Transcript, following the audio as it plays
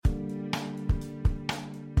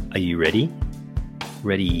Are you ready?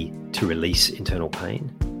 Ready to release internal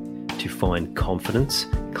pain? To find confidence,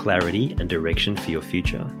 clarity, and direction for your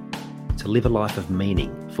future? To live a life of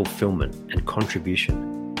meaning, fulfillment, and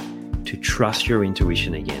contribution? To trust your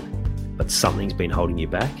intuition again, but something's been holding you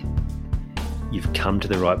back? You've come to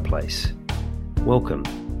the right place. Welcome.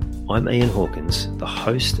 I'm Ian Hawkins, the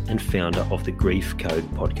host and founder of the Grief Code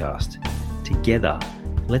podcast. Together,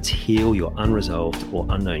 let's heal your unresolved or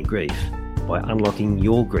unknown grief by unlocking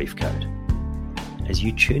your grief code. As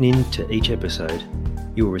you tune in to each episode,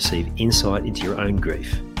 you will receive insight into your own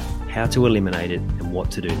grief, how to eliminate it, and what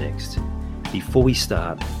to do next. Before we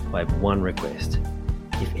start, I have one request.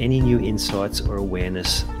 If any new insights or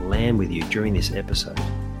awareness land with you during this episode,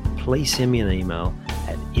 please send me an email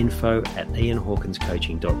at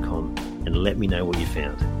info@ianhawkinscoaching.com and let me know what you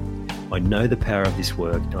found. I know the power of this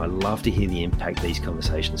work and I love to hear the impact these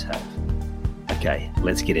conversations have. Okay,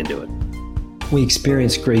 let's get into it. We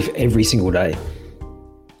experience grief every single day.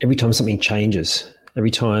 Every time something changes, every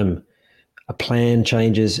time a plan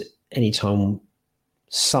changes, anytime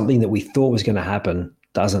something that we thought was going to happen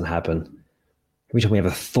doesn't happen, every time we have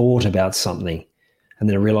a thought about something and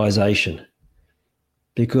then a realization,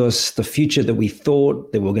 because the future that we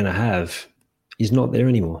thought that we were going to have is not there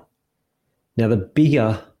anymore. Now, the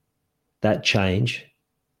bigger that change,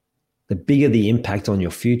 the bigger the impact on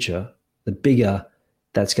your future, the bigger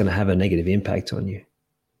that's going to have a negative impact on you.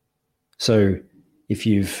 So if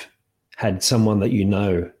you've had someone that you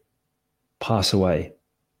know pass away,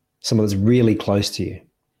 someone that's really close to you,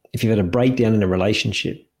 if you've had a breakdown in a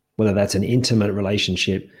relationship, whether that's an intimate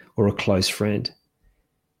relationship or a close friend,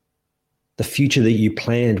 the future that you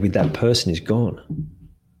planned with that person is gone.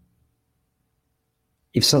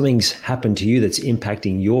 If something's happened to you that's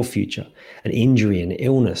impacting your future, an injury, an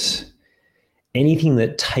illness, anything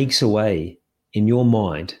that takes away in your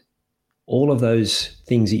mind all of those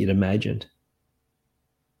things that you'd imagined,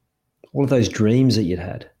 all of those dreams that you'd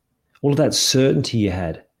had, all of that certainty you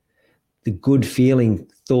had, the good feeling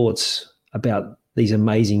thoughts about these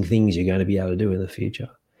amazing things you're going to be able to do in the future.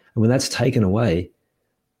 And when that's taken away,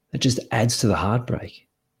 it just adds to the heartbreak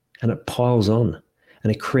and it piles on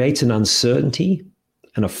and it creates an uncertainty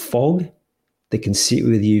and a fog that can sit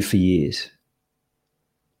with you for years.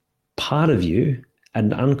 Part of you at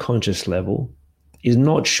an unconscious level is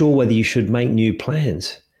not sure whether you should make new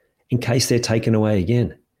plans in case they're taken away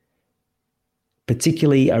again,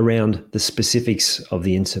 particularly around the specifics of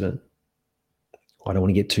the incident. I don't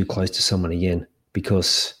want to get too close to someone again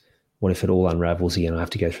because what if it all unravels again? I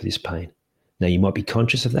have to go through this pain. Now, you might be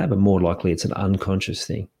conscious of that, but more likely it's an unconscious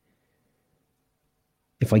thing.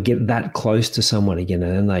 If I get that close to someone again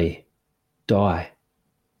and then they die,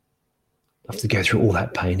 I have to go through all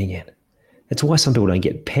that pain again. That's why some people don't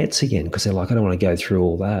get pets again, because they're like, I don't want to go through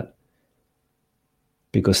all that.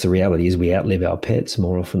 Because the reality is we outlive our pets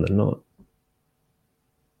more often than not.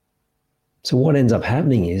 So what ends up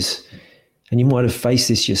happening is, and you might have faced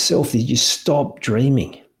this yourself, is you stop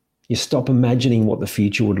dreaming. You stop imagining what the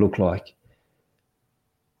future would look like.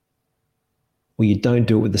 Or you don't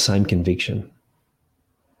do it with the same conviction.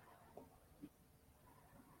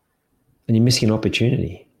 And you're missing an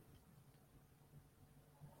opportunity.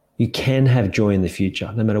 You can have joy in the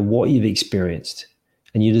future, no matter what you've experienced,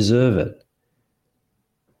 and you deserve it.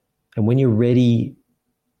 And when you're ready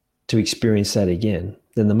to experience that again,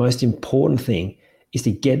 then the most important thing is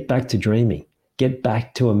to get back to dreaming, get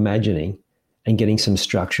back to imagining and getting some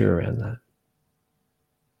structure around that.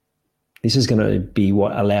 This is going to be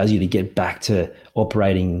what allows you to get back to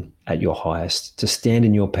operating at your highest, to stand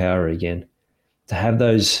in your power again, to have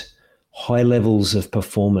those high levels of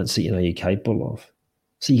performance that you know you're capable of.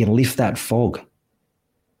 So you can lift that fog,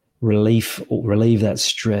 relieve that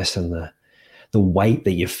stress and the weight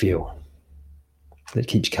that you feel that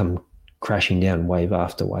keeps coming crashing down wave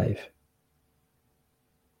after wave.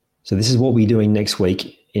 So this is what we're doing next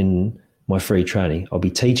week in my free training. I'll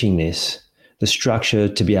be teaching this, the structure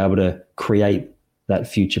to be able to create that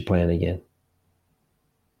future plan again.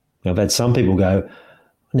 Now, I've had some people go,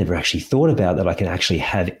 I never actually thought about that I can actually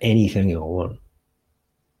have anything I want.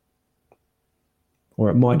 Or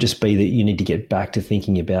it might just be that you need to get back to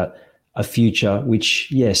thinking about a future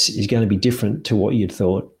which, yes, is going to be different to what you'd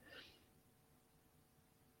thought.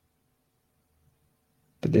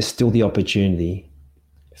 But there's still the opportunity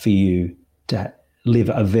for you to live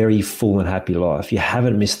a very full and happy life. You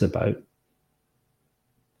haven't missed the boat.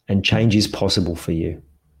 And change is possible for you.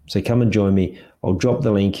 So come and join me. I'll drop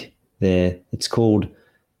the link there. It's called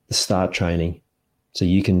the Start Training. So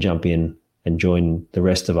you can jump in and join the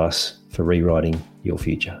rest of us for rewriting your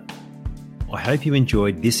future. I hope you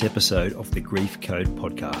enjoyed this episode of the Grief Code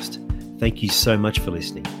podcast. Thank you so much for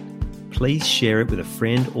listening. Please share it with a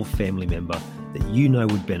friend or family member that you know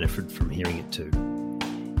would benefit from hearing it too.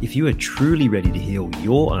 If you are truly ready to heal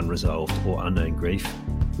your unresolved or unknown grief,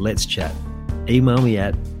 let's chat. Email me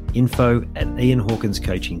at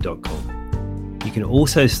info@ianhawkinscoaching.com. You can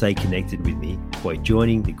also stay connected with me by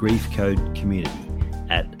joining the Grief Code community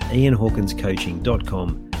at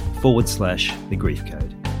ianhawkinscoaching.com/the Grief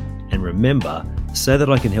Code. And remember, so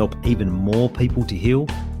that I can help even more people to heal,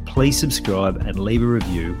 please subscribe and leave a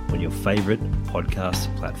review on your favorite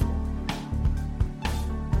podcast platform.